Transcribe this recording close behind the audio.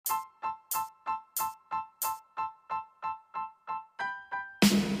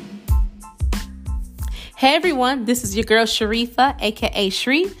Hey everyone, this is your girl Sharifa, aka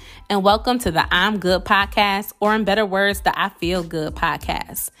Shree, and welcome to the I'm Good podcast, or in better words, the I Feel Good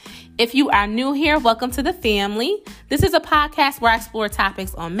podcast. If you are new here, welcome to the family. This is a podcast where I explore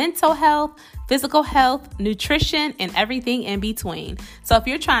topics on mental health, physical health, nutrition, and everything in between. So if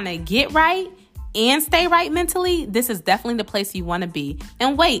you're trying to get right and stay right mentally, this is definitely the place you want to be.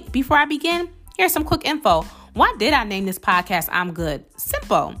 And wait, before I begin, here's some quick info. Why did I name this podcast I'm Good?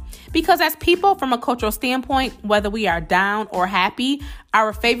 Simple. Because as people, from a cultural standpoint, whether we are down or happy,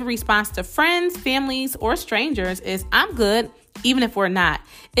 our favorite response to friends, families, or strangers is I'm good, even if we're not.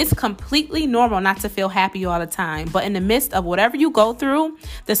 It's completely normal not to feel happy all the time, but in the midst of whatever you go through,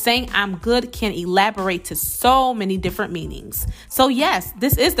 the saying I'm good can elaborate to so many different meanings. So yes,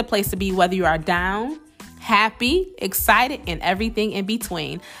 this is the place to be, whether you are down, happy, excited, and everything in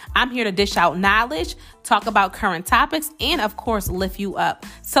between. I'm here to dish out knowledge, talk about current topics, and of course, lift you up.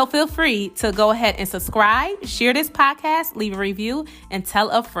 So feel free to go ahead and subscribe, share this podcast, leave a review, and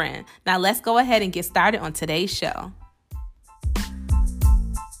tell a friend. Now let's go ahead and get started on today's show.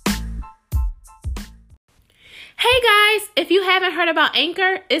 Hey guys, if you haven't heard about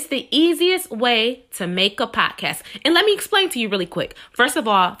Anchor, it's the easiest way to make a podcast. And let me explain to you really quick. First of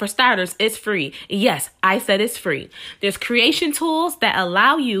all, for starters, it's free. Yes, I said it's free. There's creation tools that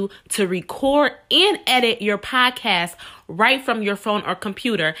allow you to record and edit your podcast right from your phone or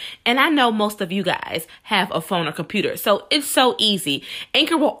computer. And I know most of you guys have a phone or computer, so it's so easy.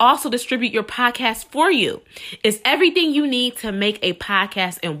 Anchor will also distribute your podcast for you. It's everything you need to make a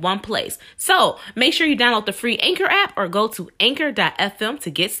podcast in one place. So make sure you download the free Anchor app or go to anchor.fm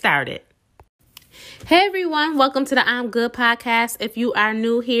to get started. Hey everyone, welcome to the I'm Good podcast. If you are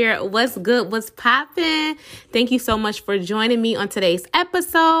new here, what's good, what's poppin'? Thank you so much for joining me on today's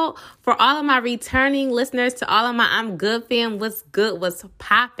episode. For all of my returning listeners, to all of my I'm Good fam, what's good, what's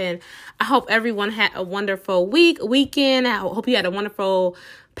poppin'? I hope everyone had a wonderful weekend. I hope you had a wonderful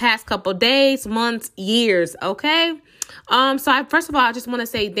past couple days, months, years, okay? First of all, I just want to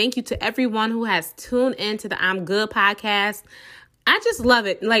say thank you to everyone who has tuned into the I'm Good podcast. I just love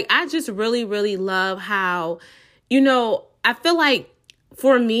it. I just really, really love how, I feel like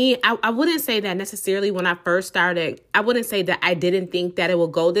for me, I wouldn't say that necessarily when I first started. I wouldn't say that I didn't think that it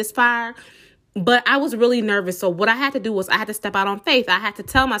would go this far, but I was really nervous. So what I had to do was I had to step out on faith. I had to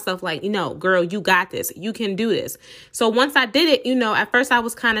tell myself girl, you got this. You can do this. So once I did it, at first I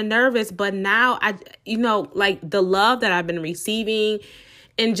was kind of nervous, but now the love that I've been receiving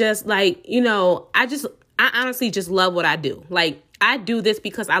and just I honestly just love what I do. I do this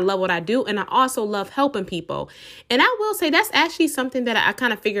because I love what I do, and I also love helping people. And I will say that's actually something that I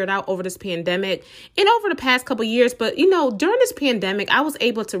kind of figured out over this pandemic and over the past couple of years. But, during this pandemic, I was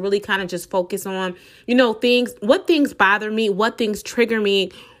able to really kind of just focus on, what things bother me, what things trigger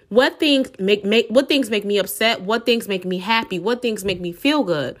me, what things make me upset, what things make me happy, what things make me feel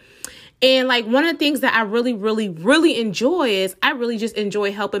good. And one of the things that I really, really, really enjoy is I really just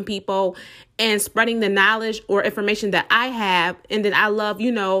enjoy helping people and spreading the knowledge or information that I have. And then I love,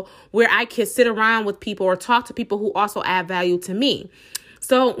 where I can sit around with people or talk to people who also add value to me.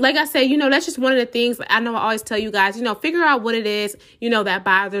 So like I said, that's just one of the things I know I always tell you guys, figure out what it is, that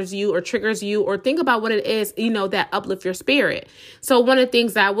bothers you or triggers you, or think about what it is, that uplift your spirit. So one of the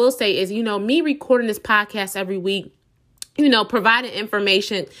things that I will say is, me recording this podcast every week, providing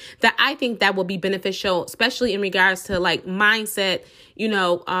information that I think that will be beneficial, especially in regards to mindset,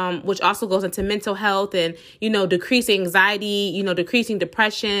 which also goes into mental health and, decreasing anxiety, decreasing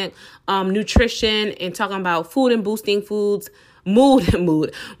depression, nutrition, and talking about food and boosting foods. Mood and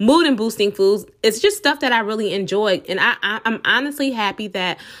boosting foods. It's just stuff that I really enjoy. And I'm honestly happy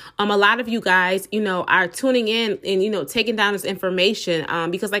that a lot of you guys, are tuning in and, taking down this information.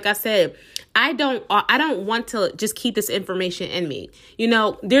 Because like I said, I don't want to just keep this information in me.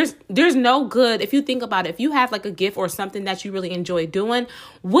 There's no good. If you think about it, if you have a gift or something that you really enjoy doing,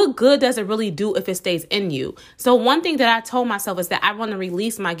 what good does it really do if it stays in you? So one thing that I told myself is that I want to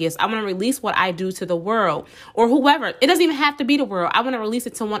release my gifts. I want to release what I do to the world or whoever. It doesn't even have to be the world. I want to release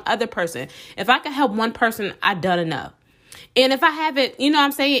it to one other person. If I can help one person, I've done enough. And if I haven't, what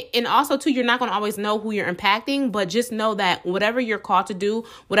I'm saying, and also too, you're not going to always know who you're impacting, but just know that whatever you're called to do,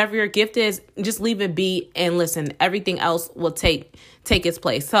 whatever your gift is, just leave it be and listen. Everything else will take its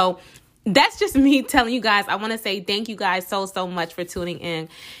place. So that's just me telling you guys. I want to say thank you guys so much for tuning in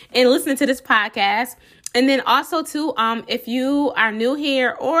and listening to this podcast. And then also too, if you are new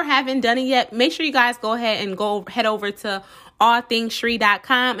here or haven't done it yet, make sure you guys go ahead and head over to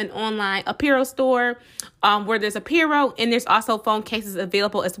allthingsshree.com, an online apparel store where there's apparel and there's also phone cases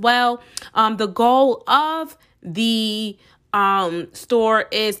available as well. The goal of the store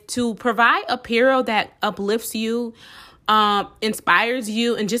is to provide apparel that uplifts you, inspires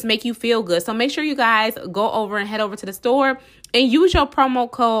you, and just make you feel good. So make sure you guys go over and head over to the store and use your promo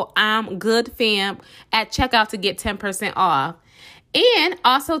code I'm Good Fam at checkout to get 10% off. And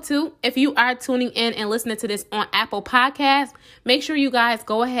also, too, if you are tuning in and listening to this on Apple Podcasts, make sure you guys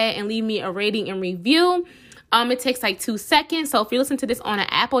go ahead and leave me a rating and review. It takes like 2 seconds. So if you listen to this on an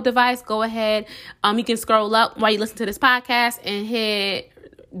Apple device, go ahead. You can scroll up while you listen to this podcast and hit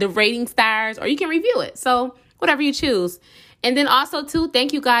the rating stars, or you can review it. So whatever you choose. And then also, too,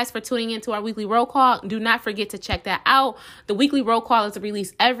 thank you guys for tuning into our weekly roll call. Do not forget to check that out. The weekly roll call is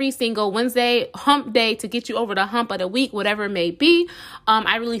released every single Wednesday, hump day, to get you over the hump of the week, whatever it may be.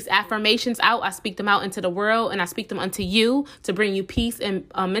 I release affirmations out. I speak them out into the world, and I speak them unto you to bring you peace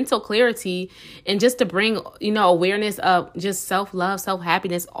and mental clarity, and just to bring, awareness of just self-love,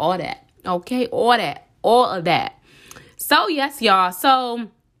 self-happiness, all that. Okay, all of that. So, yes, y'all. So,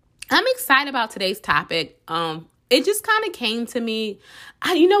 I'm excited about today's topic. It just kind of came to me.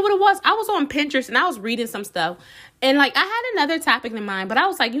 You know what it was? I was on Pinterest and I was reading some stuff. And I had another topic in mind, but I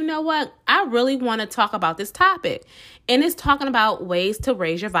was like, you know what? I really want to talk about this topic. And it's talking about ways to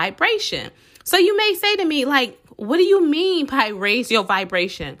raise your vibration. So you may say to me, what do you mean by raise your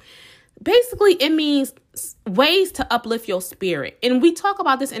vibration? Basically, it means ways to uplift your spirit. And we talk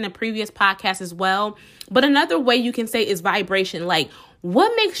about this in a previous podcast as well. But another way you can say is vibration.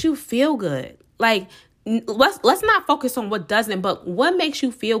 What makes you feel good? Let's not focus on what doesn't, but what makes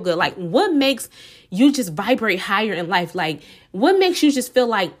you feel good? What makes you just vibrate higher in life? What makes you just feel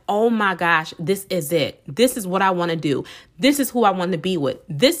like, oh my gosh, this is it. This is what I want to do. This is who I want to be with.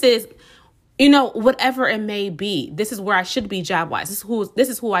 This is, whatever it may be. This is where I should be job-wise. This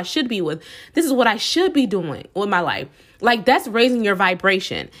is who I should be with. This is what I should be doing with my life. That's raising your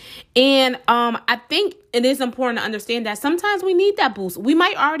vibration. And I think it is important to understand that sometimes we need that boost. We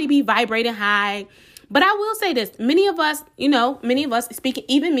might already be vibrating high. But I will say this, many of us speaking,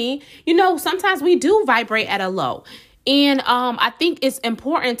 even me, sometimes we do vibrate at a low. And I think it's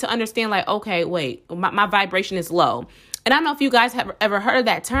important to understand okay, wait, my vibration is low. And I don't know if you guys have ever heard of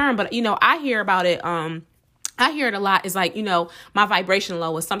that term, but, I hear about it. I hear it a lot. It's my vibration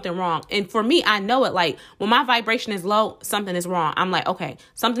low, is something wrong. And for me, I know it when my vibration is low, something is wrong. I'm okay,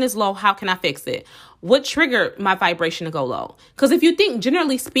 something is low. How can I fix it? What triggered my vibration to go low? Because if you think,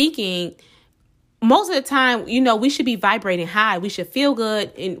 generally speaking, most of the time, we should be vibrating high. We should feel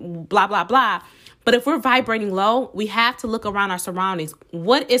good and blah, blah, blah. But if we're vibrating low, we have to look around our surroundings.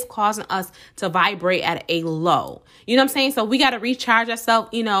 What is causing us to vibrate at a low? You know what I'm saying? So we got to recharge ourselves,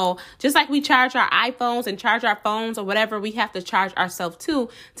 just like we charge our iPhones and charge our phones or whatever, we have to charge ourselves too,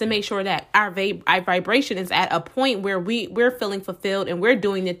 to make sure that our vibration is at a point where we're feeling fulfilled and we're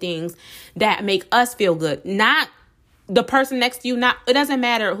doing the things that make us feel good. Not the person next to you. It doesn't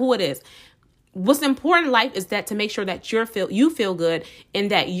matter who it is. What's important in life is that to make sure that you feel good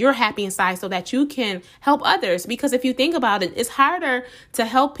and that you're happy inside so that you can help others. Because if you think about it, it's harder to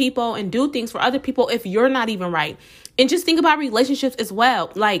help people and do things for other people if you're not even right. And just think about relationships as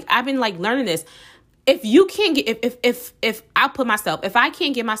well. I've been learning this. If you can't get, if I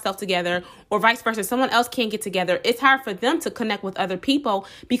can't get myself together, or vice versa, someone else can't get together, it's hard for them to connect with other people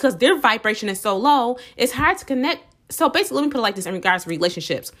because their vibration is so low. It's hard to connect. So basically, let me put it like this in regards to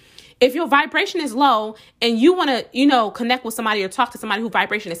relationships. If your vibration is low and you want to, connect with somebody or talk to somebody whose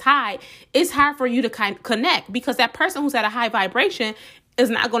vibration is high, it's hard for you to connect because that person who's at a high vibration is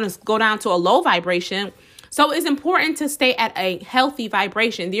not going to go down to a low vibration. So it's important to stay at a healthy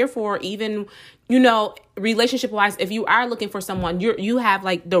vibration. Therefore, even, relationship wise, if you are looking for someone, you have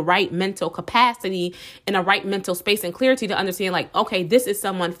the right mental capacity and a right mental space and clarity to understand okay, this is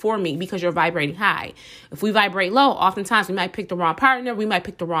someone for me because you're vibrating high. If we vibrate low, oftentimes we might pick the wrong partner. We might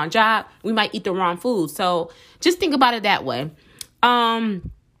pick the wrong job. We might eat the wrong food. So just think about it that way.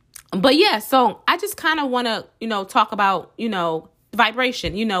 But yeah, so I just kind of want to, talk about,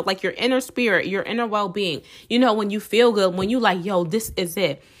 vibration, your inner spirit, your inner well-being, when you feel good, when you yo, this is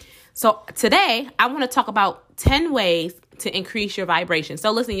it. So today I want to talk about 10 ways to increase your vibration.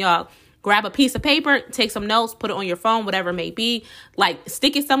 So listen, y'all, grab a piece of paper, take some notes, put it on your phone, whatever it may be,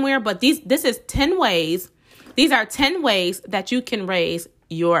 stick it somewhere. But this is 10 ways. These are 10 ways that you can raise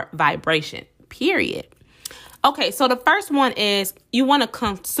your vibration, period. Okay. So the first one is you want to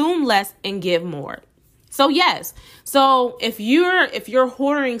consume less and give more. So yes. So if you're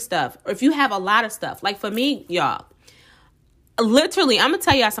hoarding stuff, or if you have a lot of stuff, for me, y'all, literally, I'm going to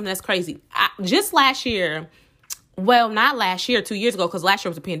tell y'all something that's crazy. Just last year, well, not last year, 2 years ago, because last year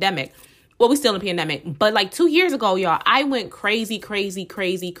was a pandemic. Well, we still in a pandemic. But 2 years ago, y'all, I went crazy.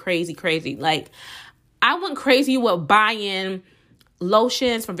 I went crazy with buying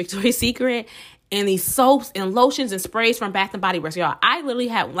lotions from Victoria's Secret and these soaps and lotions and sprays from Bath and Body Works, y'all. I literally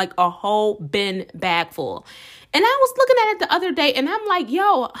had like a whole bin bag full. And I was looking at it the other day and I'm like,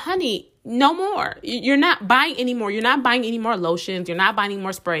 yo, honey, no more. You're not buying anymore. You're not buying any more lotions. You're not buying any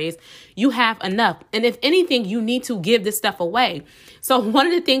more sprays. You have enough. And if anything, you need to give this stuff away. So one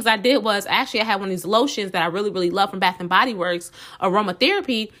of the things I did was I had one of these lotions that I really, really love from Bath and Body Works,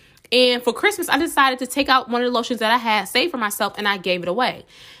 Aromatherapy. And for Christmas, I decided to take out one of the lotions that I had saved for myself and I gave it away.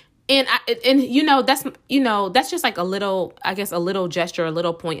 And that's just like a little gesture, a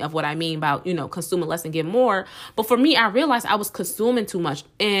little point of what I mean about, consuming less and give more. But for me, I realized I was consuming too much.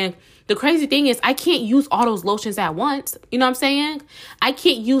 And the crazy thing is I can't use all those lotions at once. You know what I'm saying? I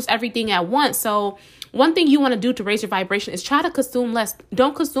can't use everything at once. So one thing you want to do to raise your vibration is try to consume less.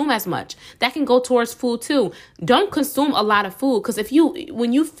 Don't consume as much. That can go towards food too. Don't consume a lot of food, because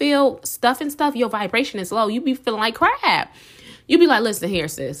when you feel stuff, your vibration is low. You be feeling like crap. You be like, listen here,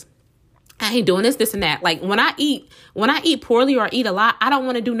 sis. I ain't doing this, and that. Like when I eat poorly or eat a lot, I don't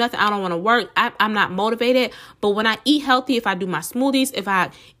want to do nothing. I don't want to work. I'm not motivated. But when I eat healthy, if I do my smoothies, if I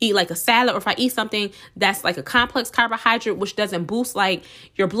eat like a salad, or if I eat something that's like a complex carbohydrate, which doesn't boost like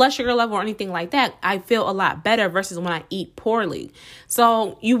your blood sugar level or anything like that, I feel a lot better versus when I eat poorly.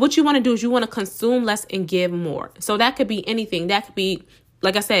 So what you want to do is you want to consume less and give more. So that could be anything. That could be,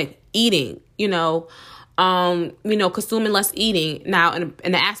 like I said, eating, consuming less, eating. Now, in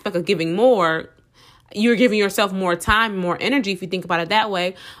the aspect of giving more, you're giving yourself more time, more energy, if you think about it that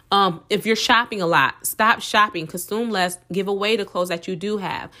way. If you're shopping a lot, stop shopping, consume less, give away the clothes that you do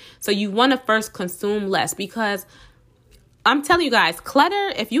have. So you want to first consume less, because I'm telling you guys,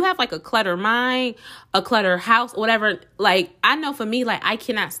 clutter, if you have like a clutter mind, a clutter house, whatever, like I know for me, like I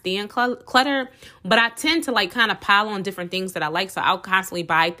cannot stand clutter, but I tend to like kind of pile on different things that I like. So I'll constantly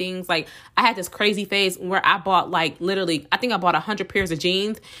buy things. Like I had this crazy phase where I bought like literally, I think I bought 100 pairs of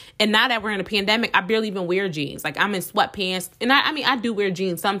jeans. And now that we're in a pandemic, I barely even wear jeans. Like I'm in sweatpants. And I do wear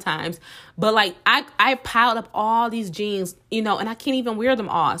jeans sometimes, but like I piled up all these jeans, and I can't even wear them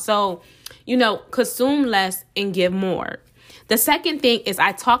all. So, consume less and give more. The second thing is,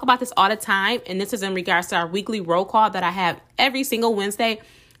 I talk about this all the time, and this is in regards to our weekly roll call that I have every single Wednesday,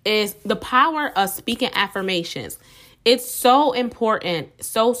 is the power of speaking affirmations. It's so important,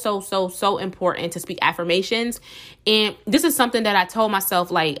 so important to speak affirmations. And this is something that I told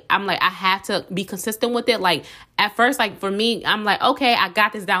myself, I have to be consistent with it. Like at first, like for me, I'm like, okay, I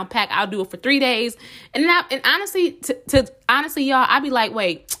got this down pat. I'll do it for 3 days. And honestly, honestly, y'all, I'd be like,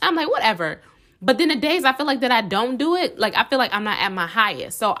 whatever. But then the days I feel like that I don't do it, like I feel like I'm not at my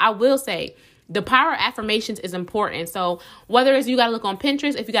highest. So I will say the power of affirmations is important. So whether it's you got to look on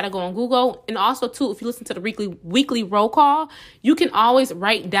Pinterest, if you got to go on Google, and also too, if you listen to the weekly roll call, you can always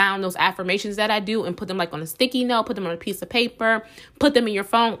write down those affirmations that I do and put them like on a sticky note, put them on a piece of paper, put them in your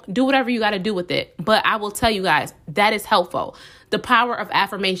phone, do whatever you got to do with it. But I will tell you guys, that is helpful. The power of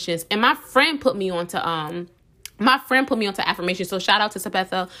affirmations. And my friend put me onto affirmations. So shout out to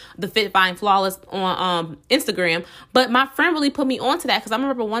Sabetha, the Fit Fine Flawless on Instagram. But my friend really put me onto that, because I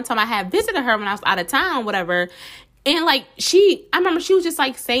remember one time I had visited her when I was out of town, whatever. And I remember she was just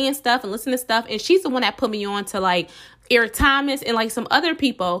like saying stuff and listening to stuff. And she's the one that put me on to like Eric Thomas and like some other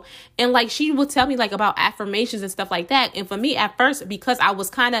people. And like she would tell me like about affirmations and stuff like that. And for me at first, because I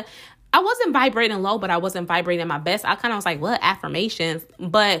wasn't vibrating low, but I wasn't vibrating at my best, I kind of was like, what, affirmations?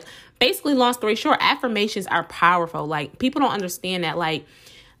 But basically, long story short, affirmations are powerful. Like, people don't understand that. Like,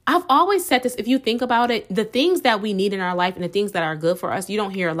 I've always said this, if you think about it, the things that we need in our life and the things that are good for us, you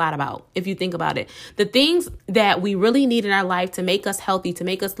don't hear a lot about, if you think about it. The things that we really need in our life to make us healthy, to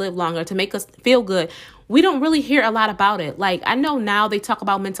make us live longer, to make us feel good, we don't really hear a lot about it. Like, I know now they talk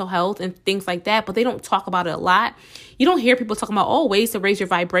about mental health and things like that, but they don't talk about it a lot. You don't hear people talking about, ways to raise your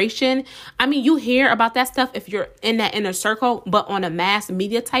vibration. I mean, you hear about that stuff if you're in that inner circle, but on a mass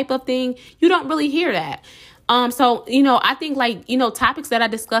media type of thing, you don't really hear that. So, I think topics that I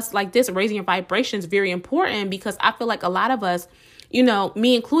discuss like this, raising your vibration, is very important, because I feel like a lot of us,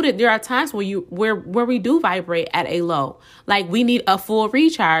 me included, there are times where we do vibrate at a low. Like we need a full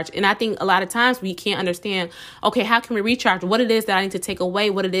recharge. And I think a lot of times we can't understand, okay, how can we recharge? What it is that I need to take away,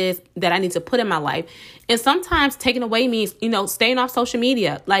 what it is that I need to put in my life. And sometimes taking away means, staying off social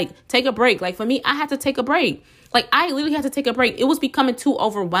media, like take a break. Like for me, I had to take a break. Like I literally had to take a break. It was becoming too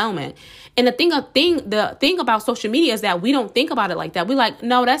overwhelming. And the thing about social media is that we don't think about it like that. We're like,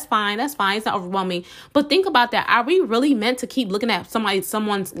 no, that's fine. It's not overwhelming. But think about that. Are we really meant to keep looking at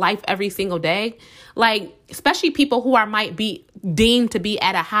someone's life every single day? Like, especially people who might be deemed to be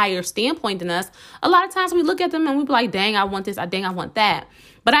at a higher standpoint than us. A lot of times we look at them and we be like, dang, I want this. Dang, I want that.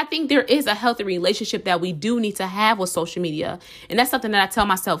 But I think there is a healthy relationship that we do need to have with social media. And that's something that I tell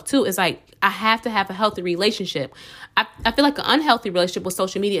myself too, is like, I have to have a healthy relationship. I feel like an unhealthy relationship with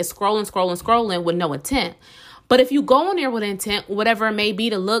social media is scrolling with no intent. But if you go on there with intent, whatever it may be,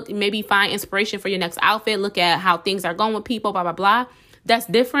 to look, maybe find inspiration for your next outfit, look at how things are going with people, blah, blah, blah, that's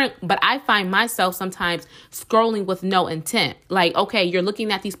different. But I find myself sometimes scrolling with no intent. Like, okay, you're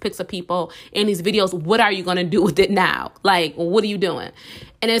looking at these pics of people in these videos. What are you going to do with it now? Like, what are you doing?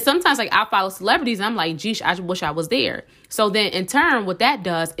 And then sometimes, like, I follow celebrities and I'm like, geez, I wish I was there. So then in turn, what that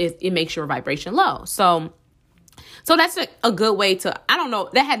does is it makes your vibration low. So that's a good way to, I don't know,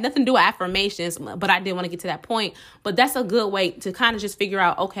 that had nothing to do with affirmations, but I did want to get to that point. But that's a good way to kind of just figure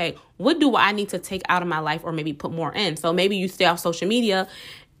out, okay, what do I need to take out of my life or maybe put more in? So maybe you stay off social media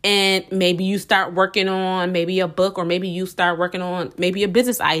and maybe you start working on maybe a book, or maybe you start working on maybe a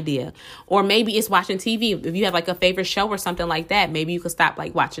business idea, or maybe it's watching TV. If you have like a favorite show or something like that, maybe you could stop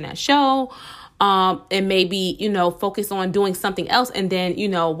like watching that show. And maybe, focus on doing something else and then,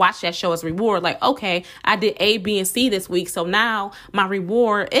 watch that show as reward. Like, okay, I did A, B, and C this week. So now my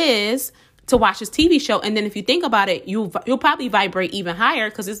reward is to watch this TV show. And then if you think about it, you'll probably vibrate even higher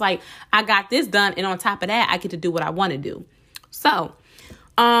because it's like, I got this done. And on top of that, I get to do what I want to do. So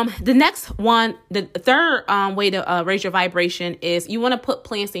the next one, the third way to raise your vibration is you want to put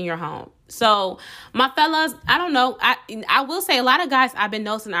plants in your home. So my fellas, I don't know. I will say a lot of guys I've been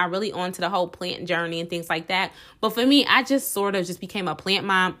noticing are really onto the whole plant journey and things like that. But for me, I just sort of just became a plant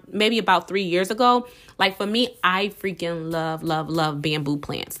mom maybe about 3 years ago. Like for me, I freaking love bamboo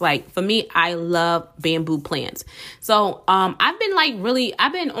plants. Like for me, I love bamboo plants. So I've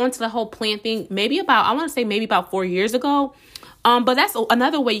been onto the whole plant thing maybe about 4 years ago. But that's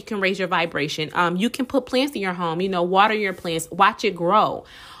another way you can raise your vibration. You can put plants in your home, water your plants, watch it grow.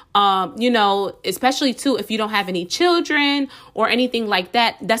 Especially too, if you don't have any children or anything like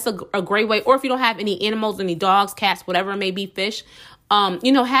that, that's a great way. Or if you don't have any animals, any dogs, cats, whatever it may be, fish,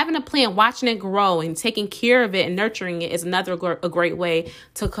 having a plant, watching it grow and taking care of it and nurturing it is another a great way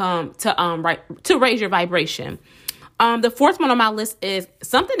to raise your vibration. The fourth one on my list is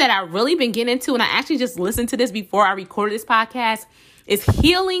something that I've really been getting into, and I actually just listened to this before I recorded this podcast, is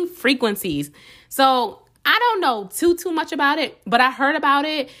healing frequencies. So I don't know too much about it, but I heard about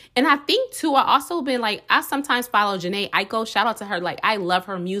it. And I think too, I also been like, I sometimes follow Janae Aiko. Shout out to her. Like, I love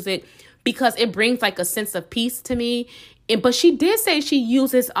her music because it brings like a sense of peace to me. But she did say she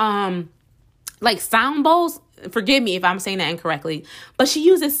uses, like sound bowls. Forgive me if I'm saying that incorrectly, but she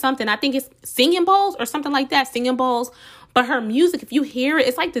uses something. I think it's singing bowls or something like that. Singing bowls. But her music, if you hear it,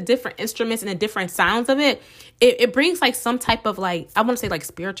 it's like the different instruments and the different sounds of it. It brings like some type of like, I want to say like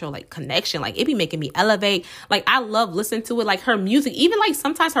spiritual, like connection. Like it be making me elevate. Like I love listening to it. Like her music, even like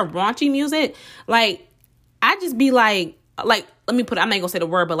sometimes her raunchy music, like I just be like, let me put it, I'm not gonna say the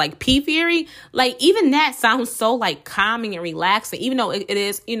word, but like P Theory, like even that sounds so like calming and relaxing, even though it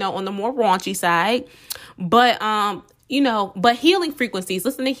is, on the more raunchy side. But, but healing frequencies,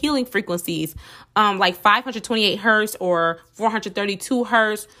 listen to healing frequencies, like 528 hertz or 432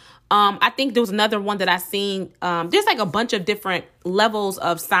 hertz. I think there was another one that I seen. There's like a bunch of different levels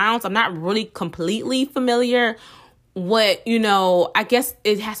of sounds. I'm not really completely familiar what, I guess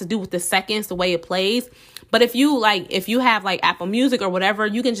it has to do with the seconds, the way it plays. But if you have like Apple Music or whatever,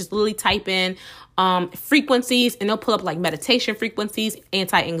 you can just literally type in frequencies and it'll pull up like meditation frequencies,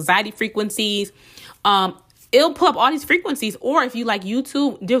 anti-anxiety frequencies. It'll pull up all these frequencies. Or if you like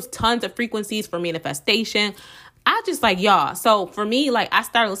YouTube, there's tons of frequencies for manifestation. I just like y'all. So for me, like I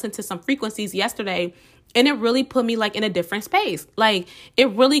started listening to some frequencies yesterday and it really put me like in a different space. Like it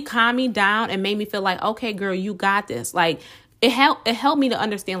really calmed me down and made me feel like, okay, girl, you got this. Like it helped me to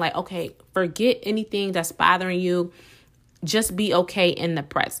understand like, okay, forget anything that's bothering you. Just be okay in the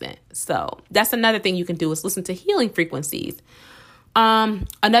present. So that's another thing you can do is listen to healing frequencies.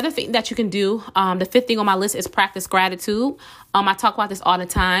 Another thing that you can do, the fifth thing on my list is practice gratitude. I talk about this all the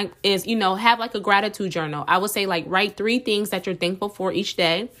time is, have like a gratitude journal. I would say like write 3 things that you're thankful for each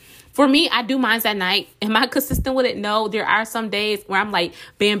day. For me, I do mine at night. Am I consistent with it? No, there are some days where I'm like,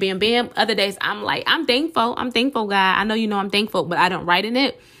 bam, bam, bam. Other days I'm like, I'm thankful. I'm thankful, God. I know, I'm thankful, but I don't write in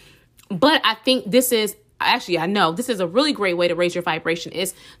it. But I think I know this is a really great way to raise your vibration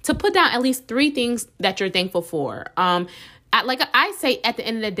is to put down at least 3 things that you're thankful for. Like I say at the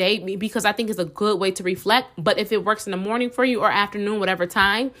end of the day, because I think it's a good way to reflect. But if it works in the morning for you or afternoon, whatever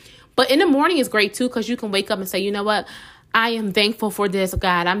time. But in the morning is great, too, because you can wake up and say, you know what? I am thankful for this,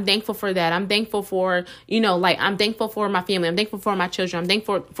 God. I'm thankful for that. I'm thankful for, I'm thankful for my family. I'm thankful for my children. I'm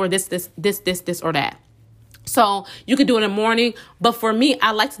thankful for this, or that. So you could do it in the morning, but for me,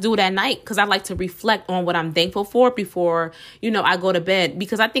 I like to do it at night because I like to reflect on what I'm thankful for before, I go to bed.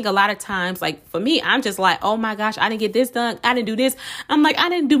 Because I think a lot of times, like for me, I'm just like, oh my gosh, I didn't get this done. I didn't do this. I'm like, I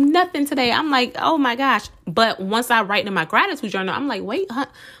didn't do nothing today. I'm like, oh my gosh. But once I write in my gratitude journal, I'm like, wait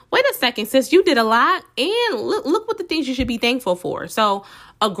a second, sis, you did a lot. And look what the things you should be thankful for. So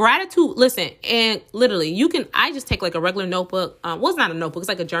a gratitude, listen, and literally I just take like a regular notebook. It's not a notebook. It's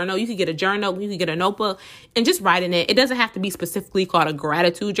like a journal. You could get a journal. You could get a notebook and just write in it. It doesn't have to be specifically called a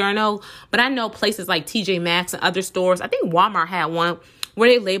gratitude journal, but I know places like TJ Maxx and other stores. I think Walmart had one where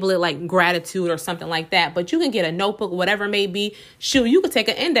they label it like gratitude or something like that. But you can get a notebook, whatever it may be. Shoot, you could take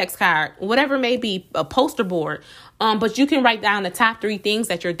an index card, whatever it may be, a poster board. But you can write down the top 3 things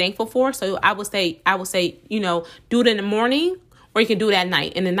that you're thankful for. So I would say, do it in the morning, or you can do it at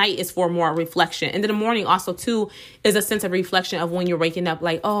night. And the night is for more reflection. And then the morning also, too, is a sense of reflection of when you're waking up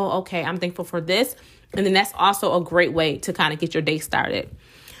like, oh, okay, I'm thankful for this. And then that's also a great way to kind of get your day started.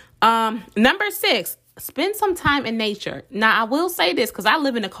 Number 6, spend some time in nature. Now, I will say this because I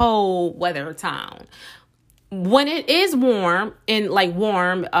live in a cold weather town. When it is warm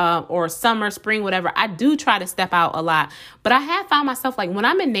or summer, spring, whatever, I do try to step out a lot. But I have found myself like when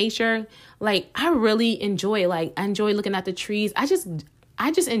I'm in nature, like I really enjoy, I enjoy looking at the trees. I just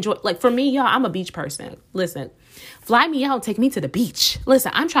enjoy, like for me, y'all, I'm a beach person. Listen, fly me out, take me to the beach.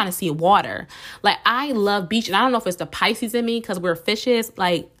 Listen, I'm trying to see water. Like I love beach. And I don't know if it's the Pisces in me because we're fishes.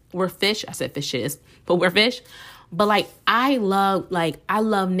 Like we're fish. I said fishes, but we're fish. But I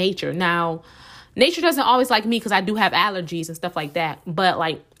love nature. Now, nature doesn't always like me because I do have allergies and stuff like that.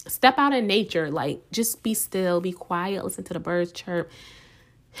 But step out in nature, just be still, be quiet, listen to the birds chirp.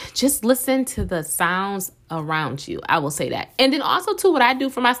 Just listen to the sounds around you. I will say that. And then also too, what I do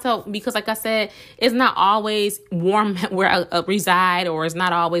for myself, because like I said, it's not always warm where I reside, or it's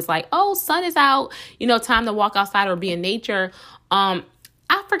not always like, oh, sun is out, time to walk outside or be in nature. I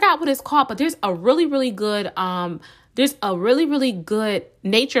forgot what it's called, but there's a really, really good,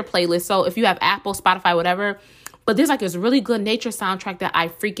 nature playlist. So if you have Apple, Spotify, whatever, but there's this really good nature soundtrack that I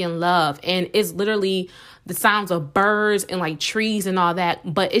freaking love. And it's literally the sounds of birds and trees and all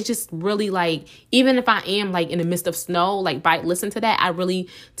that. But it's just really even if I am in the midst of snow, by listen to that, I really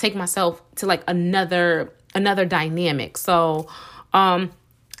take myself to another dynamic. So,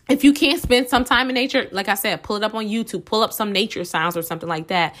 if you can't spend some time in nature, like I said, pull it up on YouTube, pull up some nature sounds or something like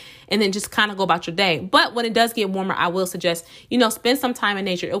that, and then just kind of go about your day. But when it does get warmer, I will suggest, spend some time in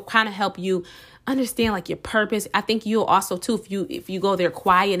nature. It'll kind of help you understand your purpose. I think you'll also too, if you go there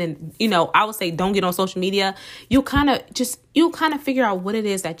quiet and, I would say don't get on social media, you'll kind of figure out what it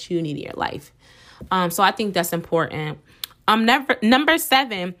is that you need in your life. So I think that's important. Number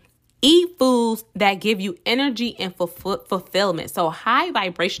 7, eat foods that give you energy and fulfillment. So high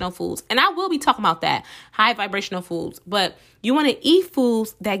vibrational foods. And I will be talking about that, high vibrational foods. But you want to eat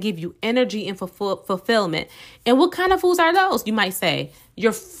foods that give you energy and fulfillment. And what kind of foods are those? You might say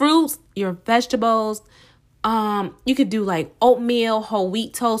your fruits, your vegetables. You could do oatmeal, whole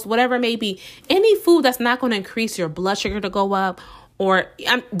wheat toast, whatever it may be. Any food that's not going to increase your blood sugar to go up. Or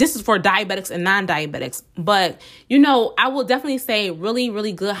this is for diabetics and non-diabetics. But, I will definitely say really,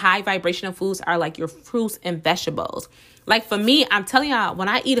 really good high vibrational foods are your fruits and vegetables. For me, I'm telling y'all, when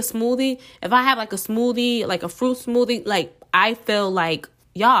I eat a smoothie, if I have a smoothie, a fruit smoothie, I feel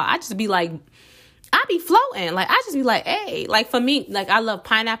y'all, I just be I be floating. I just be hey, for me, I love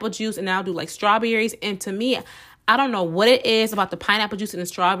pineapple juice, and I'll do strawberries. And to me, I don't know what it is about the pineapple juice and the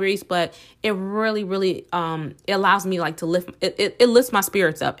strawberries, but it really, really, it allows me to lift, it lifts my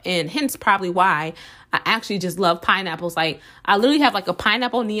spirits up. And hence probably why I actually just love pineapples. I literally have a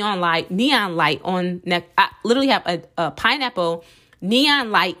pineapple neon light on neck. I literally have a pineapple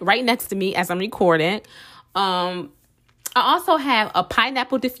neon light right next to me as I'm recording. I also have a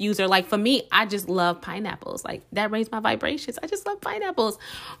pineapple diffuser. For me, I just love pineapples. That raised my vibrations. I just love pineapples.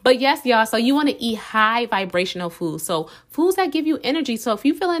 But yes, y'all, so you want to eat high vibrational foods. So foods that give you energy. So if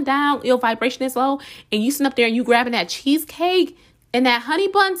you're feeling down, your vibration is low, and you sit up there and you grabbing that cheesecake and that honey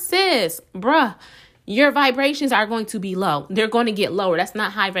bun, sis, bruh, your vibrations are going to be low. They're going to get lower. That's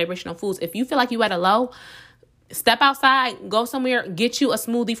not high vibrational foods. If you feel like you at a low, step outside, go somewhere, get you a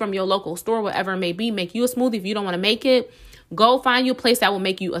smoothie from your local store, whatever it may be. Make you a smoothie. If you don't want to make it, go find you a place that will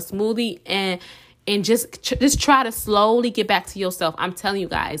make you a smoothie, and just try to slowly get back to yourself. I'm telling you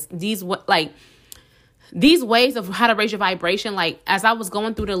guys, these ways of how to raise your vibration, as I was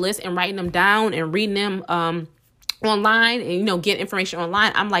going through the list and writing them down and reading them online and, get information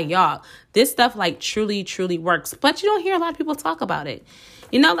online, I'm y'all, this stuff truly, truly works. But you don't hear a lot of people talk about it.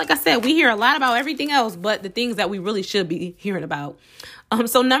 Like I said, we hear a lot about everything else, but the things that we really should be hearing about.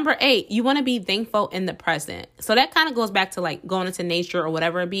 So number 8, you want to be thankful in the present. So that kind of goes back to like going into nature or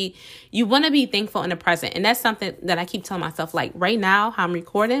whatever it be. You want to be thankful in the present. And that's something that I keep telling myself, like right now, how I'm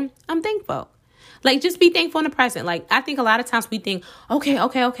recording, I'm thankful. Like, just be thankful in the present. Like, I think a lot of times we think, okay,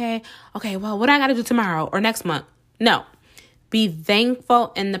 well, what I got to do tomorrow or next month? No, be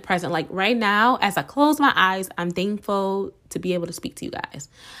thankful in the present. Like right now, as I close my eyes, I'm thankful to be able to speak to you guys.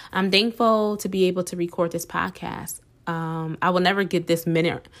 I'm thankful to be able to record this podcast. I will never get this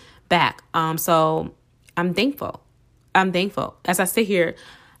minute back. So I'm thankful. As I sit here,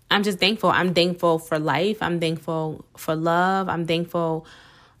 I'm just thankful. I'm thankful for life. I'm thankful for love. I'm thankful,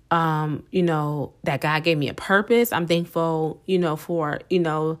 that God gave me a purpose. I'm thankful, for,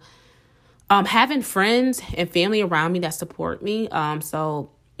 having friends and family around me that support me. So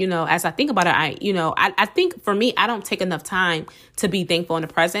as I think about it, I think for me, I don't take enough time to be thankful in the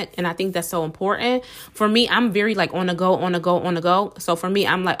present. And I think that's so important. For me, I'm very like on the go. So for me,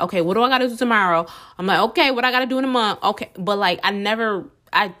 I'm like, okay, what do I got to do tomorrow? I'm like, okay, what I got to do in a month? Okay. But like,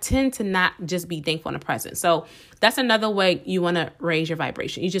 I tend to not just be thankful in the present. So that's another way you want to raise your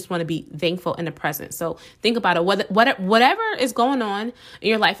vibration. You just want to be thankful in the present. So think about it. Whatever is going on in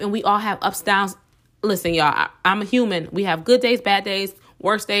your life, and we all have ups, downs. Listen, y'all, I'm a human. We have good days, bad days,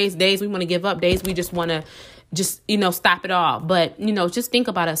 worst days we want to give up, days we just want to stop it all. But, just think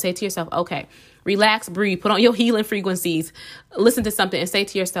about it. Say to yourself, okay, relax, breathe, put on your healing frequencies, listen to something and say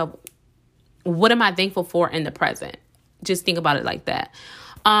to yourself, what am I thankful for in the present? Just think about it like that.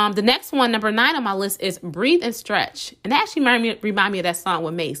 The next one, number 9 on my list, is breathe and stretch. And that actually remind me of that song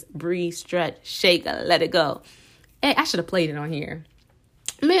with Mace. Breathe, stretch, shake, let it go. Hey, I should have played it on here.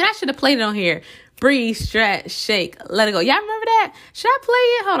 Breathe, stretch, shake, let it go. Y'all remember that? Should I play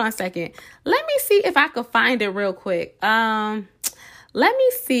it? Hold on a second. Let me see if I can find it real quick. Let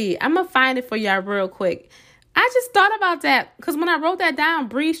me see. I'm going to find it for y'all real quick. I just thought about that because when I wrote that down,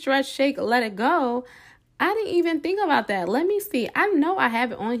 breathe, stretch, shake, let it go, I didn't even think about that. Let me see. I know I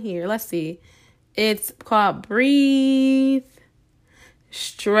have it on here. Let's see. It's called Breathe,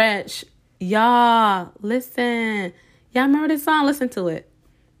 Stretch. Y'all, listen. Y'all remember this song? Listen to it.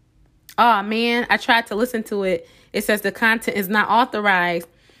 Oh, man. I tried to listen to it. It says the content is not authorized.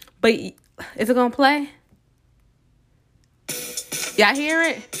 But is it going to play? Y'all hear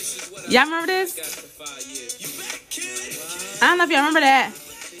it? Y'all remember this? I don't know if y'all remember that.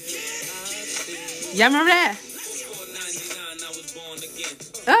 Y'all remember that?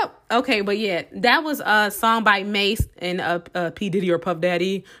 Oh, okay. But yeah, that was a song by Mace and P. Diddy or Puff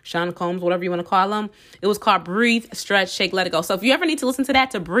Daddy, Sean Combs, whatever you want to call them. It was called Breathe, Stretch, Shake, Let It Go. So if you ever need to listen to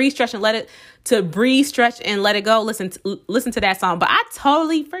that, to breathe, stretch, and let it go, listen to that song. But I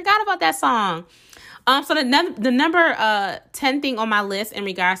totally forgot about that song. So the number 10 thing on my list in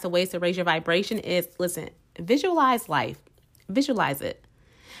regards to ways to raise your vibration is, listen, visualize life. Visualize it.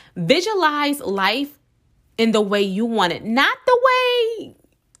 Visualize life in the way you want it, not the way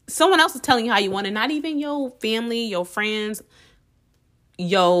someone else is telling you how you want it, not even your family, your friends,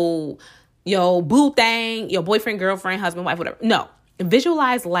 your boo thing, your boyfriend, girlfriend, husband, wife, whatever. No,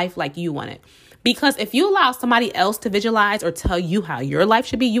 visualize life like you want it. Because if you allow somebody else to visualize or tell you how your life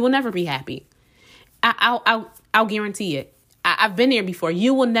should be, you will never be happy. I'll guarantee it. I've been there before.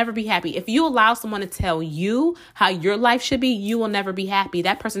 You will never be happy. If you allow someone to tell you how your life should be, you will never be happy.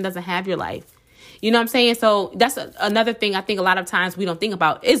 That person doesn't have your life. You know what I'm saying? So that's another thing I think a lot of times we don't think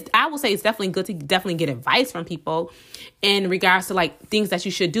about. I will say it's definitely good to definitely get advice from people in regards to like things that you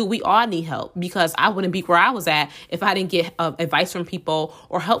should do. We all need help because I wouldn't be where I was at if I didn't get advice from people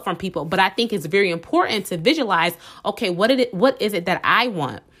or help from people. But I think it's very important to visualize, okay, what is it that I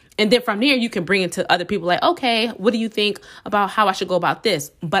want? And then from there, you can bring it to other people like, okay, what do you think about how I should go about this?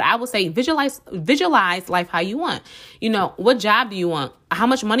 But I would say visualize life how you want. What job do you want? How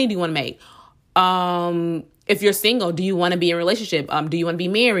much money do you want to make? If you're single, do you want to be in a relationship? Do you want to be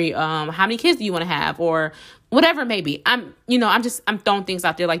married? How many kids do you want to have? Or whatever it may be. I'm throwing things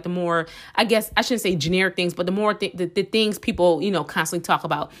out there, like the more, I guess I shouldn't say generic things, but the more the things people, constantly talk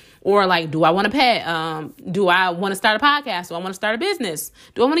about. Or like, do I want a pet? Do I want to start a podcast? Do I want to start a business?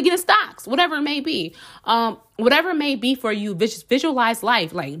 Do I want to get in stocks? Whatever it may be. Whatever it may be for you, visualize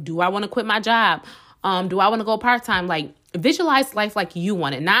life. Like, do I want to quit my job? Do I want to go part-time? Like, visualize life like you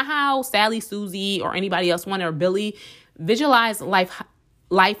want it. Not how Sally, Susie, or anybody else want it, or Billy. Visualize life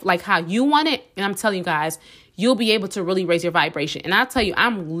like how you want it. And I'm telling you guys, you'll be able to really raise your vibration. And I'll tell you,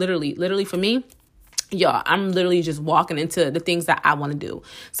 I'm literally for me, y'all, I'm literally just walking into the things that I want to do.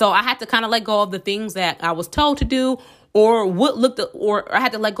 So I had to kind of let go of the things that I was told to do or or I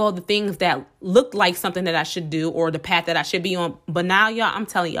had to let go of the things that looked like something that I should do or the path that I should be on. But now, y'all, I'm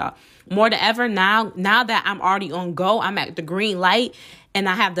telling y'all, more than ever now that I'm already on go, I'm at the green light and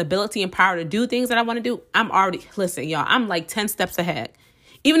I have the ability and power to do things that I want to do. Listen, y'all, I'm like 10 steps ahead.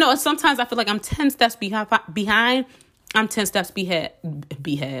 Even though sometimes I feel like I'm 10 steps behind, I'm 10 steps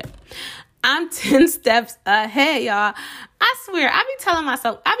I'm 10 steps ahead, y'all. I swear, I be telling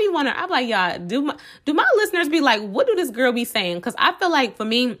myself, I be wondering, I'm like, y'all, do my listeners be like, what do this girl be saying? Because I feel like for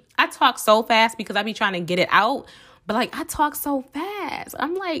me, I talk so fast because I be trying to get it out. But like, I talk so fast.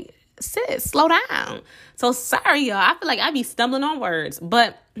 I'm like, sis, slow down. So sorry, y'all. I feel like I be stumbling on words,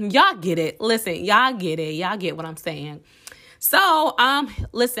 but y'all get it. Listen, y'all get it. Y'all get what I'm saying. So,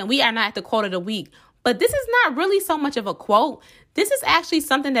 listen, we are not at the quote of the week, but this is not really so much of a quote. This is actually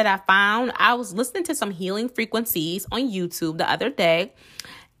something that I found. I was listening to some healing frequencies on YouTube the other day,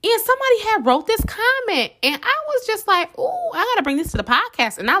 and somebody had wrote this comment, and I was just like, oh, I got to bring this to the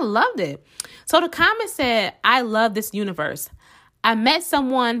podcast, and I loved it. So the comment said, I love this universe. I met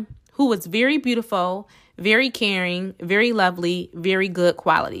someone who was very beautiful, very caring, very lovely, very good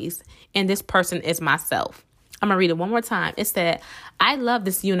qualities, and this person is myself. I'm going to read it one more time. It said, I love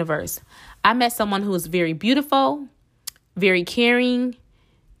this universe. I met someone who is very beautiful, very caring,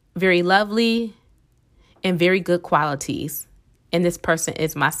 very lovely, and very good qualities. And this person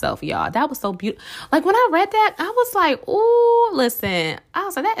is myself, y'all. That was so beautiful. Like when I read that, I was like, ooh, listen. I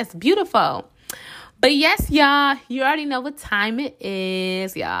was like, that is beautiful. But yes, y'all, you already know what time it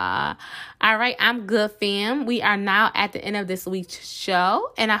is, y'all. All right, I'm good, fam. We are now at the end of this week's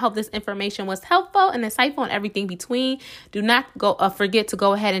show, and I hope this information was helpful and insightful and everything between. Do not forget to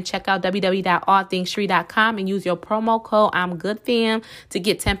go ahead and check out www.allthingsshree.com and use your promo code I'm good, fam, to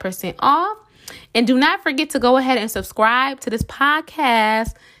get 10% off. And do not forget to go ahead and subscribe to this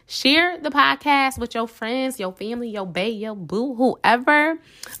podcast. Share the podcast with your friends, your family, your bae, your boo, whoever.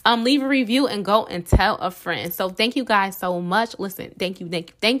 Leave a review and go and tell a friend. So thank you guys so much. Listen, thank you.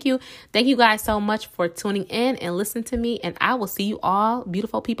 Thank you guys so much for tuning in and listening to me. And I will see you all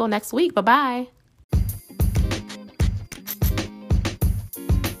beautiful people next week. Bye-bye.